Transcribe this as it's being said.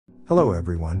Hello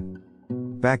everyone.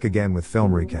 Back again with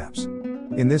film recaps.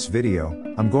 In this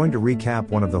video, I'm going to recap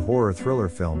one of the horror thriller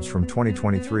films from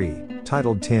 2023,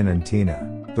 titled Tin and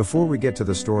Tina. Before we get to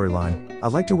the storyline,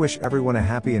 I'd like to wish everyone a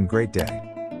happy and great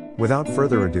day. Without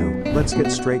further ado, let's get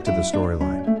straight to the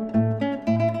storyline.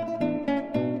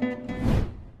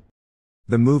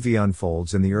 The movie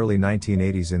unfolds in the early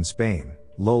 1980s in Spain.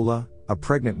 Lola, a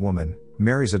pregnant woman,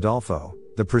 marries Adolfo,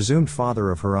 the presumed father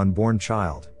of her unborn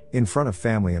child, in front of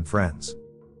family and friends.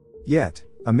 Yet,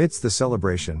 amidst the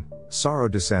celebration, sorrow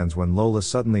descends when Lola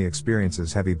suddenly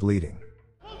experiences heavy bleeding.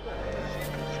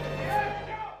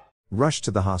 Rushed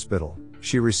to the hospital,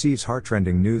 she receives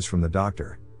heartrending news from the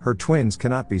doctor: her twins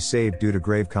cannot be saved due to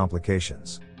grave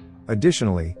complications.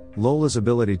 Additionally, Lola's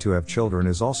ability to have children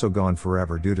is also gone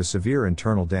forever due to severe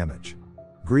internal damage.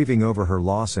 Grieving over her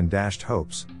loss and dashed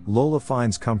hopes, Lola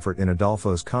finds comfort in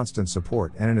Adolfo's constant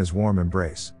support and in his warm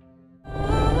embrace.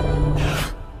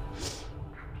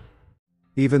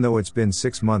 Even though it's been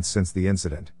 6 months since the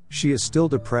incident, she is still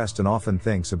depressed and often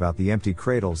thinks about the empty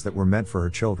cradles that were meant for her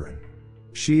children.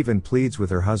 She even pleads with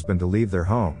her husband to leave their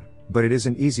home, but it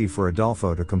isn't easy for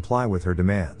Adolfo to comply with her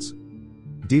demands.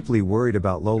 Deeply worried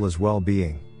about Lola's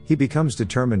well-being, he becomes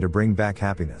determined to bring back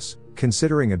happiness,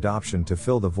 considering adoption to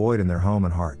fill the void in their home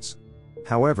and hearts.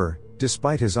 However,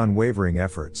 despite his unwavering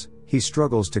efforts, he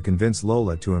struggles to convince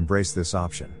Lola to embrace this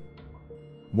option.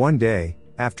 One day,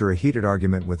 after a heated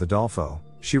argument with Adolfo,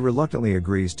 she reluctantly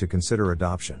agrees to consider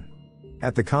adoption.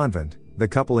 At the convent, the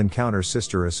couple encounters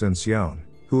Sister Asuncion,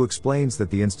 who explains that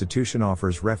the institution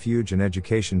offers refuge and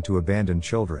education to abandoned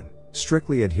children,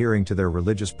 strictly adhering to their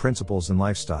religious principles and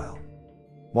lifestyle.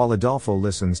 While Adolfo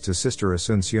listens to Sister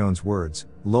Asuncion's words,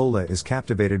 Lola is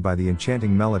captivated by the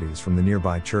enchanting melodies from the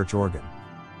nearby church organ.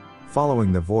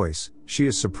 Following the voice, she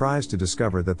is surprised to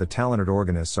discover that the talented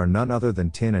organists are none other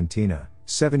than Tin and Tina,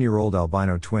 7-year-old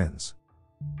albino twins.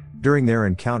 During their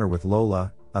encounter with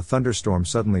Lola, a thunderstorm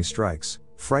suddenly strikes,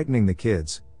 frightening the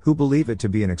kids, who believe it to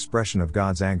be an expression of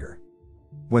God's anger.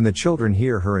 When the children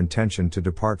hear her intention to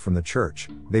depart from the church,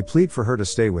 they plead for her to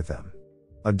stay with them.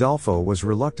 Adolfo was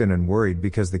reluctant and worried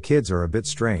because the kids are a bit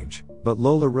strange, but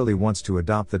Lola really wants to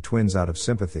adopt the twins out of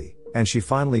sympathy, and she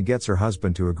finally gets her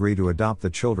husband to agree to adopt the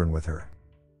children with her.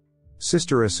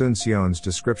 Sister Asuncion's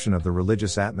description of the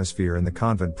religious atmosphere in the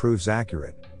convent proves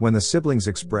accurate, when the siblings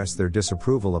express their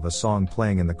disapproval of a song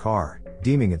playing in the car,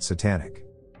 deeming it satanic.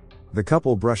 The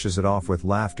couple brushes it off with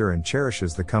laughter and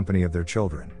cherishes the company of their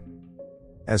children.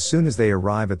 As soon as they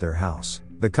arrive at their house,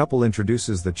 the couple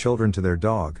introduces the children to their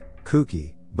dog,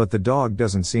 Cookie, but the dog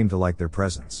doesn't seem to like their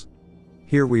presence.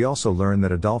 Here we also learn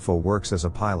that Adolfo works as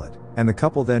a pilot, and the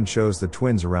couple then shows the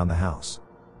twins around the house.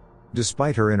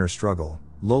 Despite her inner struggle,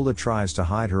 Lola tries to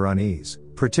hide her unease,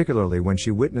 particularly when she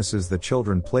witnesses the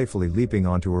children playfully leaping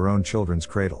onto her own children's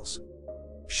cradles.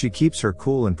 She keeps her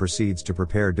cool and proceeds to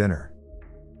prepare dinner.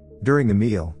 During the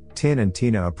meal, Tin and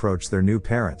Tina approach their new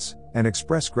parents, and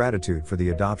express gratitude for the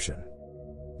adoption.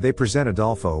 They present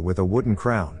Adolfo with a wooden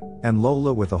crown, and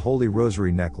Lola with a holy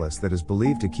rosary necklace that is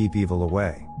believed to keep evil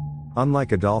away.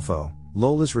 Unlike Adolfo,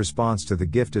 Lola's response to the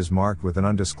gift is marked with an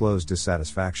undisclosed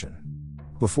dissatisfaction.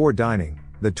 Before dining,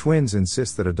 the twins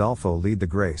insist that Adolfo lead the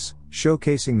grace,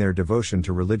 showcasing their devotion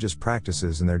to religious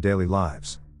practices in their daily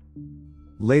lives.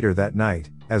 Later that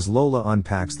night, as Lola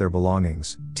unpacks their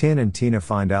belongings, Tin and Tina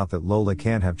find out that Lola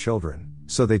can't have children,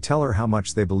 so they tell her how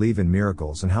much they believe in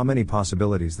miracles and how many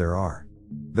possibilities there are.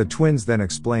 The twins then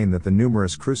explain that the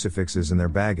numerous crucifixes in their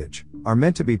baggage are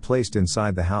meant to be placed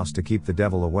inside the house to keep the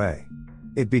devil away.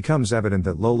 It becomes evident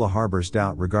that Lola harbors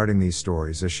doubt regarding these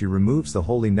stories as she removes the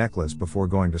holy necklace before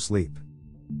going to sleep.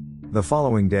 The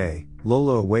following day,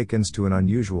 Lola awakens to an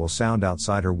unusual sound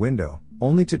outside her window,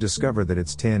 only to discover that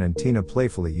it's Tin and Tina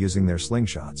playfully using their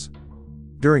slingshots.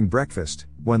 During breakfast,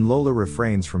 when Lola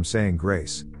refrains from saying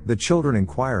grace, the children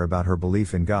inquire about her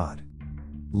belief in God.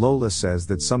 Lola says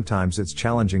that sometimes it's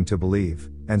challenging to believe,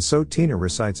 and so Tina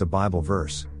recites a Bible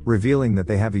verse, revealing that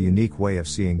they have a unique way of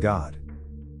seeing God.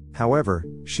 However,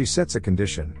 she sets a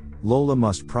condition: Lola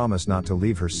must promise not to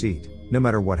leave her seat, no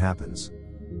matter what happens.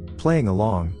 Playing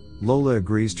along, Lola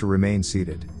agrees to remain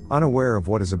seated, unaware of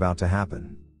what is about to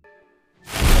happen.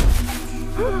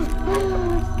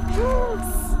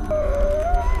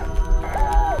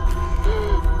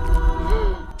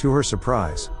 To her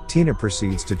surprise, Tina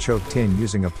proceeds to choke Tin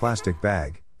using a plastic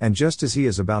bag, and just as he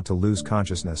is about to lose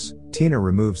consciousness, Tina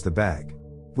removes the bag.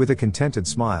 With a contented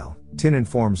smile, Tin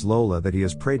informs Lola that he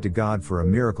has prayed to God for a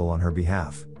miracle on her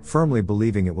behalf, firmly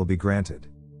believing it will be granted.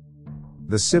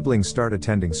 The siblings start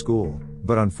attending school,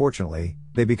 but unfortunately,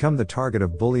 they become the target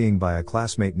of bullying by a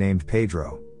classmate named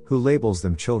Pedro, who labels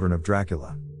them children of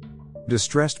Dracula.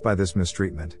 Distressed by this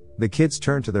mistreatment, the kids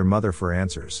turn to their mother for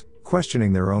answers,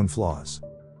 questioning their own flaws.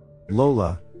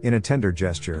 Lola, in a tender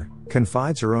gesture,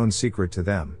 confides her own secret to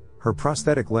them, her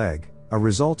prosthetic leg, a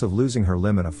result of losing her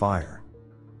limb in a fire.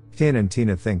 Tin and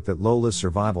Tina think that Lola's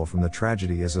survival from the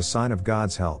tragedy is a sign of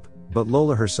God's help, but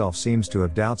Lola herself seems to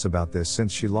have doubts about this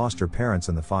since she lost her parents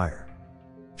in the fire.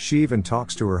 She even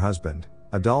talks to her husband,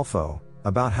 Adolfo,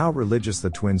 about how religious the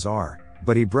twins are,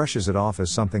 but he brushes it off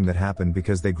as something that happened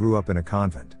because they grew up in a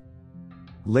convent.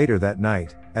 Later that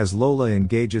night, as Lola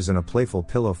engages in a playful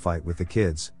pillow fight with the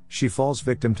kids, she falls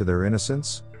victim to their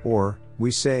innocence, or,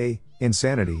 we say,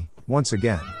 insanity, once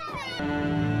again.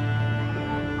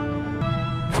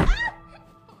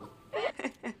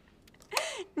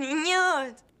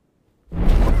 Niños.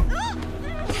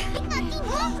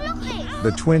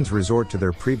 The twins resort to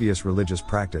their previous religious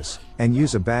practice, and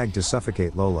use a bag to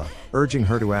suffocate Lola, urging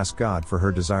her to ask God for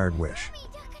her desired wish.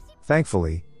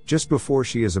 Thankfully, just before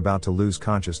she is about to lose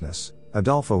consciousness,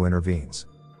 Adolfo intervenes.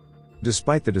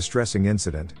 Despite the distressing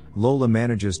incident, Lola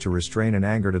manages to restrain an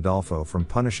angered Adolfo from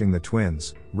punishing the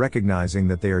twins, recognizing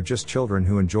that they are just children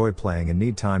who enjoy playing and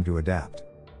need time to adapt.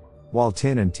 While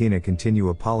Tin and Tina continue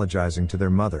apologizing to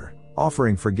their mother,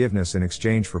 offering forgiveness in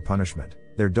exchange for punishment,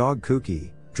 their dog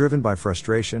Cookie, driven by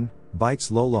frustration, bites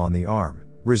Lola on the arm,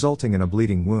 resulting in a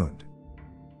bleeding wound.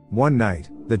 One night,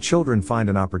 the children find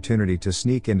an opportunity to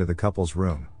sneak into the couple's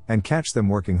room, and catch them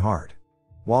working hard.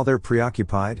 While they're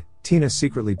preoccupied, Tina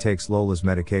secretly takes Lola's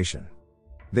medication.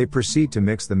 They proceed to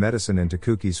mix the medicine into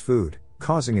Cookie's food,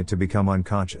 causing it to become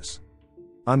unconscious.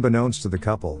 Unbeknownst to the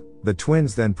couple, the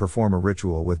twins then perform a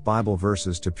ritual with Bible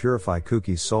verses to purify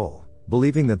Cookie's soul,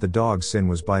 believing that the dog's sin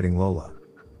was biting Lola.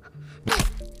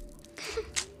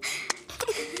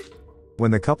 When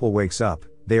the couple wakes up,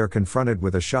 they are confronted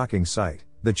with a shocking sight,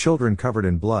 the children covered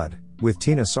in blood, with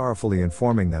Tina sorrowfully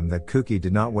informing them that Cookie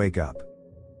did not wake up.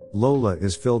 Lola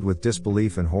is filled with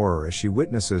disbelief and horror as she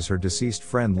witnesses her deceased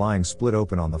friend lying split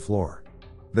open on the floor.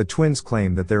 The twins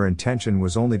claim that their intention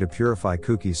was only to purify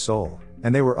Cookie's soul,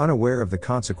 and they were unaware of the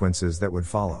consequences that would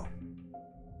follow.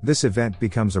 This event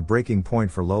becomes a breaking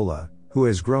point for Lola, who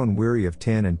has grown weary of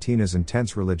Tin and Tina's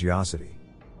intense religiosity.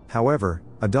 However,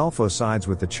 Adolfo sides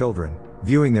with the children,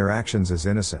 viewing their actions as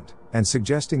innocent, and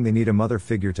suggesting they need a mother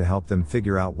figure to help them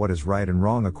figure out what is right and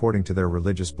wrong according to their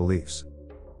religious beliefs.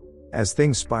 As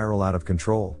things spiral out of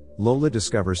control, Lola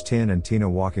discovers Tin and Tina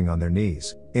walking on their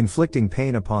knees, inflicting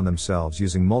pain upon themselves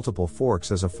using multiple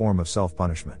forks as a form of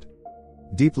self-punishment.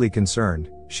 Deeply concerned,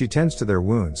 she tends to their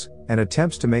wounds, and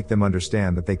attempts to make them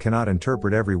understand that they cannot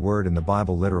interpret every word in the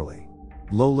Bible literally.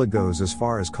 Lola goes as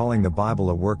far as calling the Bible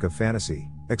a work of fantasy,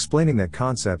 explaining that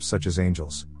concepts such as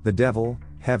angels, the devil,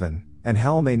 heaven, and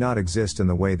hell may not exist in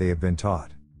the way they have been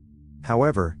taught.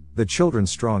 However, the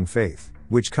children's strong faith,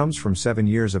 which comes from 7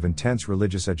 years of intense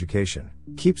religious education,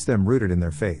 keeps them rooted in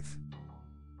their faith.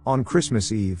 On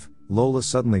Christmas Eve, Lola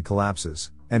suddenly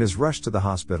collapses, and is rushed to the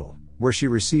hospital, where she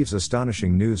receives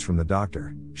astonishing news from the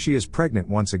doctor: she is pregnant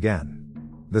once again.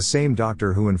 The same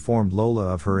doctor who informed Lola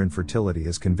of her infertility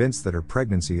is convinced that her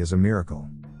pregnancy is a miracle.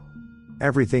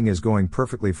 Everything is going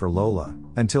perfectly for Lola,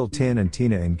 until Tin and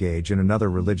Tina engage in another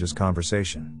religious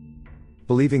conversation.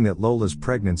 Believing that Lola's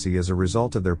pregnancy is a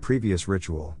result of their previous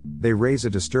ritual, they raise a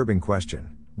disturbing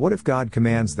question: what if God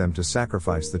commands them to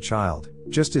sacrifice the child,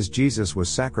 just as Jesus was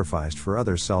sacrificed for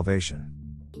others' salvation?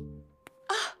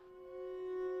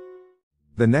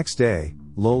 The next day,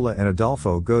 Lola and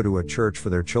Adolfo go to a church for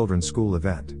their children's school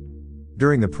event.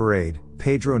 During the parade,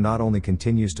 Pedro not only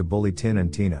continues to bully Tin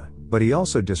and Tina, but he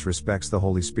also disrespects the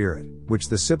Holy Spirit, which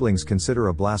the siblings consider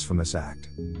a blasphemous act.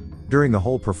 During the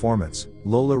whole performance,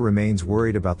 Lola remains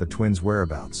worried about the twins'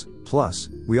 whereabouts. Plus,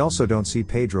 we also don't see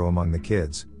Pedro among the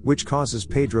kids, which causes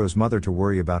Pedro's mother to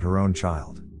worry about her own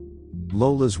child.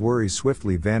 Lola's worries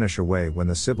swiftly vanish away when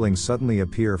the siblings suddenly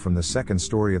appear from the second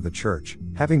story of the church,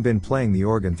 having been playing the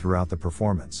organ throughout the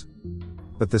performance.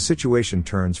 But the situation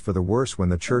turns for the worse when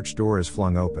the church door is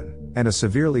flung open, and a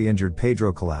severely injured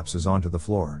Pedro collapses onto the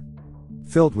floor.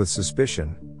 Filled with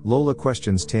suspicion, Lola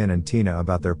questions Tin and Tina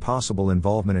about their possible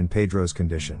involvement in Pedro's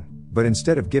condition, but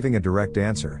instead of giving a direct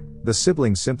answer, the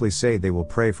siblings simply say they will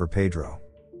pray for Pedro.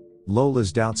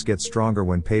 Lola's doubts get stronger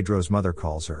when Pedro's mother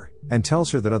calls her, and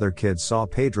tells her that other kids saw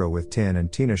Pedro with Tin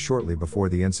and Tina shortly before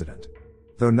the incident.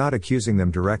 Though not accusing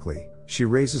them directly, she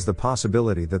raises the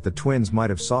possibility that the twins might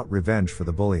have sought revenge for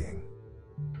the bullying.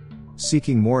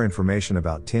 Seeking more information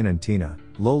about Tin and Tina,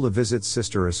 Lola visits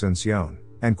Sister Asuncion,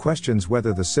 and questions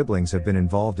whether the siblings have been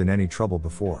involved in any trouble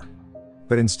before.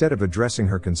 But instead of addressing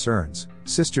her concerns,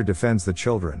 Sister defends the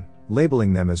children,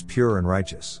 labeling them as pure and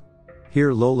righteous.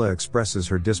 Here Lola expresses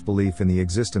her disbelief in the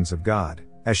existence of God,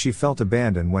 as she felt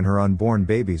abandoned when her unborn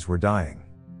babies were dying.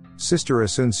 Sister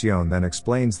Asuncion then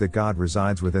explains that God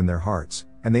resides within their hearts,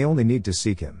 and they only need to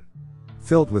seek Him.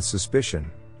 Filled with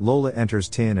suspicion, Lola enters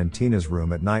Tin and Tina's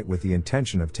room at night with the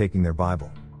intention of taking their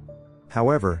Bible.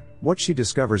 However, what she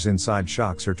discovers inside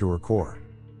shocks her to her core.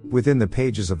 Within the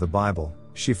pages of the Bible,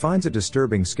 she finds a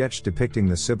disturbing sketch depicting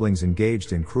the siblings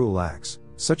engaged in cruel acts,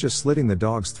 such as slitting the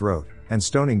dog's throat and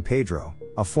stoning Pedro,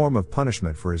 a form of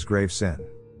punishment for his grave sin.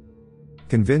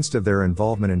 Convinced of their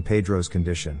involvement in Pedro's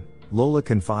condition, Lola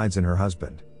confides in her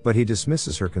husband, but he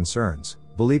dismisses her concerns,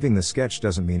 believing the sketch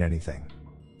doesn't mean anything.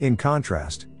 In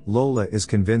contrast, Lola is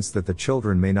convinced that the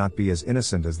children may not be as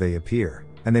innocent as they appear,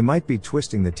 and they might be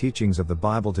twisting the teachings of the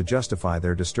Bible to justify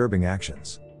their disturbing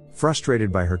actions.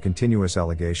 Frustrated by her continuous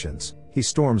allegations, he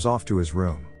storms off to his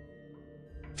room.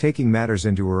 Taking matters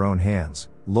into her own hands,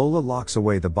 Lola locks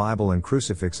away the Bible and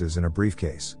crucifixes in a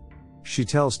briefcase. She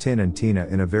tells Tin and Tina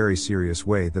in a very serious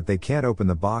way that they can't open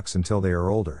the box until they are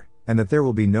older, and that there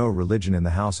will be no religion in the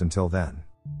house until then.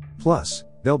 Plus,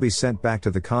 they'll be sent back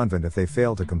to the convent if they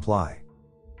fail to comply.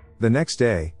 The next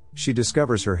day, she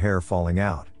discovers her hair falling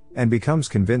out, and becomes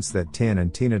convinced that Tin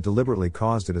and Tina deliberately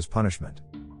caused it as punishment.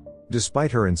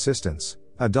 Despite her insistence,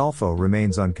 Adolfo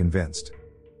remains unconvinced.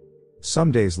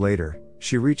 Some days later,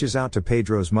 she reaches out to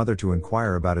Pedro's mother to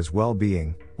inquire about his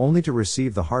well-being, only to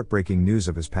receive the heartbreaking news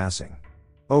of his passing.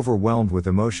 Overwhelmed with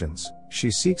emotions, she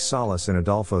seeks solace in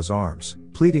Adolfo's arms,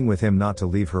 pleading with him not to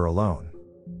leave her alone.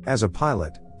 As a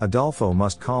pilot, Adolfo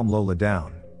must calm Lola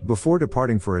down, before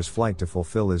departing for his flight to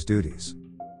fulfill his duties.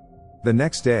 The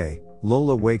next day,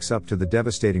 Lola wakes up to the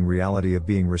devastating reality of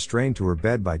being restrained to her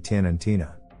bed by Tin and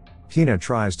Tina. Tina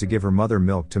tries to give her mother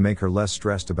milk to make her less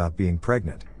stressed about being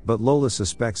pregnant, but Lola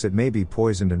suspects it may be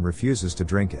poisoned and refuses to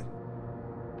drink it.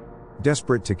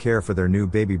 Desperate to care for their new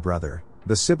baby brother,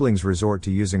 the siblings resort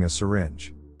to using a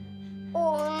syringe.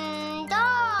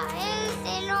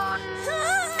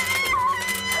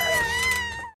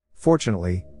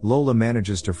 Fortunately, Lola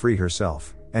manages to free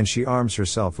herself, and she arms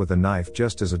herself with a knife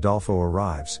just as Adolfo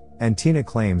arrives, and Tina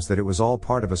claims that it was all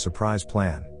part of a surprise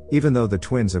plan, even though the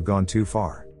twins have gone too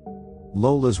far.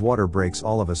 Lola's water breaks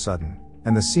all of a sudden,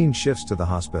 and the scene shifts to the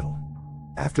hospital.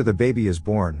 After the baby is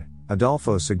born,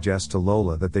 Adolfo suggests to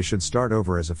Lola that they should start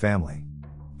over as a family.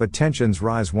 But tensions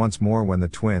rise once more when the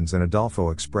twins and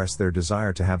Adolfo express their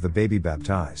desire to have the baby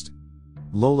baptized.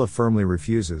 Lola firmly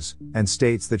refuses, and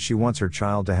states that she wants her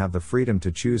child to have the freedom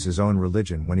to choose his own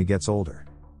religion when he gets older.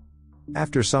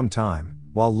 After some time,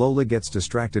 while Lola gets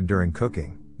distracted during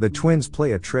cooking, the twins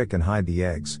play a trick and hide the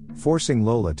eggs, forcing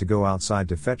Lola to go outside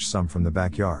to fetch some from the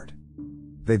backyard.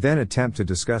 They then attempt to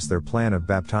discuss their plan of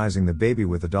baptizing the baby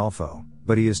with Adolfo,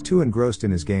 but he is too engrossed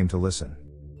in his game to listen.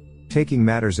 Taking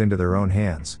matters into their own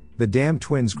hands, the damned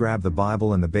twins grab the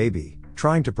Bible and the baby,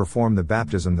 trying to perform the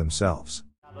baptism themselves.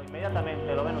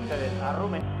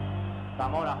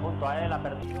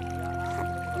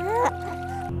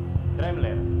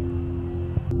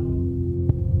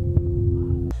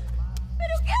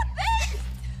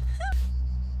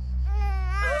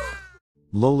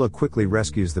 Lola quickly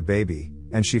rescues the baby,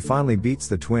 and she finally beats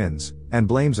the twins, and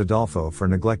blames Adolfo for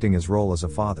neglecting his role as a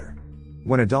father.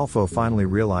 When Adolfo finally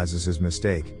realizes his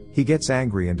mistake, he gets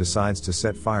angry and decides to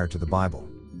set fire to the Bible.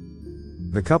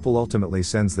 The couple ultimately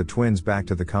sends the twins back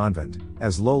to the convent,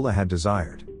 as Lola had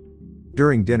desired.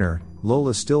 During dinner,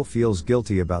 Lola still feels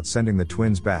guilty about sending the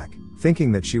twins back,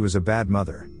 thinking that she was a bad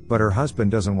mother, but her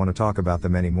husband doesn't want to talk about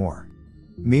them anymore.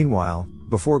 Meanwhile,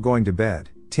 before going to bed,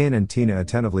 Tin and Tina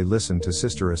attentively listen to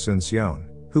Sister Asuncion,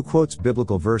 who quotes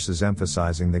biblical verses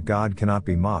emphasizing that God cannot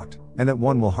be mocked, and that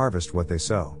one will harvest what they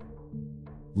sow.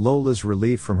 Lola's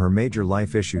relief from her major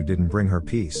life issue didn't bring her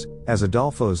peace, as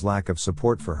Adolfo's lack of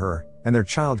support for her, and their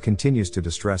child continues to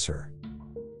distress her.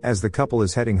 As the couple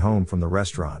is heading home from the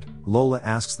restaurant, Lola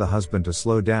asks the husband to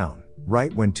slow down,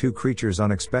 right when two creatures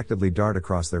unexpectedly dart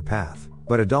across their path,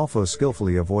 but Adolfo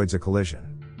skillfully avoids a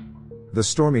collision. The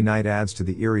stormy night adds to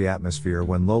the eerie atmosphere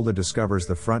when Lola discovers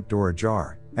the front door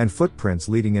ajar, and footprints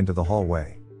leading into the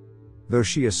hallway. Though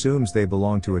she assumes they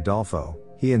belong to Adolfo,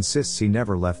 he insists he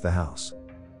never left the house.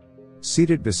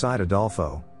 Seated beside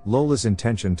Adolfo, Lola's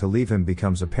intention to leave him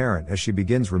becomes apparent as she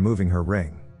begins removing her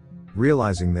ring.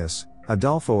 Realizing this,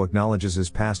 Adolfo acknowledges his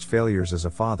past failures as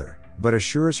a father, but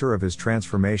assures her of his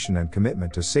transformation and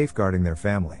commitment to safeguarding their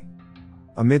family.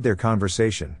 Amid their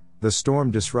conversation, the storm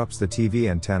disrupts the TV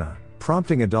antenna,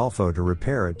 prompting Adolfo to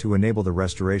repair it to enable the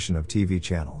restoration of TV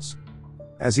channels.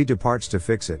 As he departs to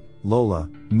fix it, Lola,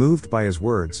 moved by his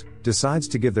words, decides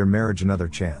to give their marriage another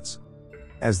chance.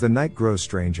 As the night grows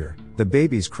stranger, the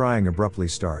baby's crying abruptly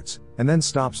starts, and then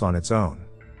stops on its own.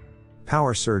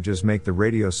 Power surges make the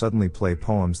radio suddenly play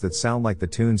poems that sound like the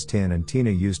tunes Tin and Tina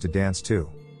used to dance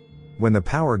to. When the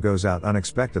power goes out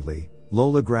unexpectedly,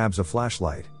 Lola grabs a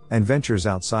flashlight and ventures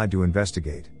outside to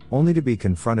investigate, only to be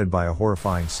confronted by a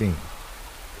horrifying scene.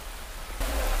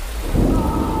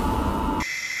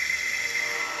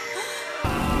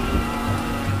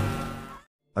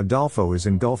 Adolfo is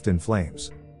engulfed in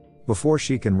flames. Before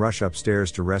she can rush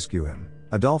upstairs to rescue him,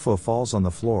 Adolfo falls on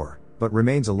the floor, but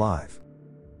remains alive.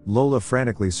 Lola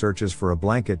frantically searches for a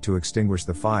blanket to extinguish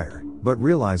the fire, but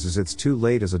realizes it's too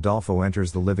late as Adolfo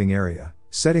enters the living area,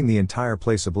 setting the entire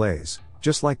place ablaze,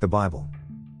 just like the Bible.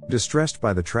 Distressed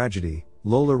by the tragedy,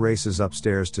 Lola races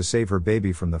upstairs to save her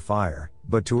baby from the fire,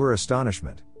 but to her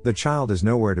astonishment, the child is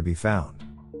nowhere to be found.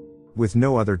 With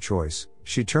no other choice,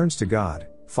 she turns to God,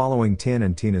 following Tin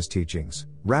and Tina's teachings,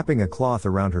 wrapping a cloth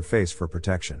around her face for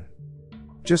protection.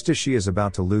 Just as she is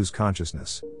about to lose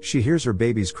consciousness, she hears her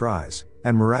baby's cries,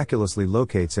 and miraculously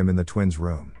locates him in the twins'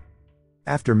 room.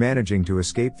 After managing to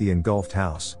escape the engulfed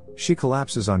house, she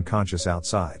collapses unconscious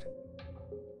outside.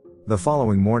 The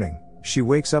following morning, she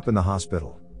wakes up in the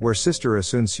hospital, where Sister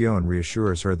Asuncion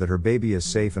reassures her that her baby is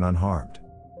safe and unharmed.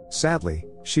 Sadly,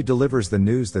 she delivers the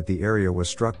news that the area was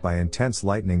struck by intense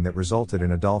lightning that resulted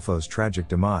in Adolfo's tragic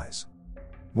demise.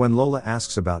 When Lola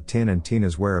asks about Tin and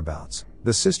Tina's whereabouts,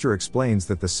 the sister explains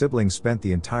that the siblings spent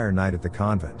the entire night at the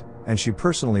convent, and she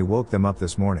personally woke them up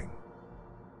this morning.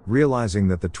 Realizing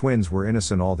that the twins were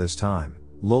innocent all this time,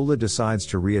 Lola decides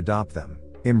to re-adopt them,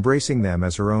 embracing them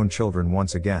as her own children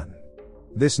once again.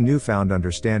 This newfound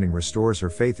understanding restores her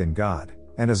faith in God,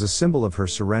 and is a symbol of her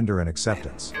surrender and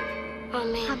acceptance.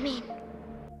 Amen.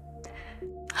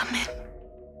 Amen.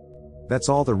 That's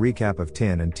all the recap of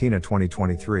Tin and Tina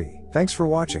 2023. Thanks for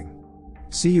watching.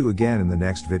 See you again in the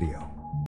next video.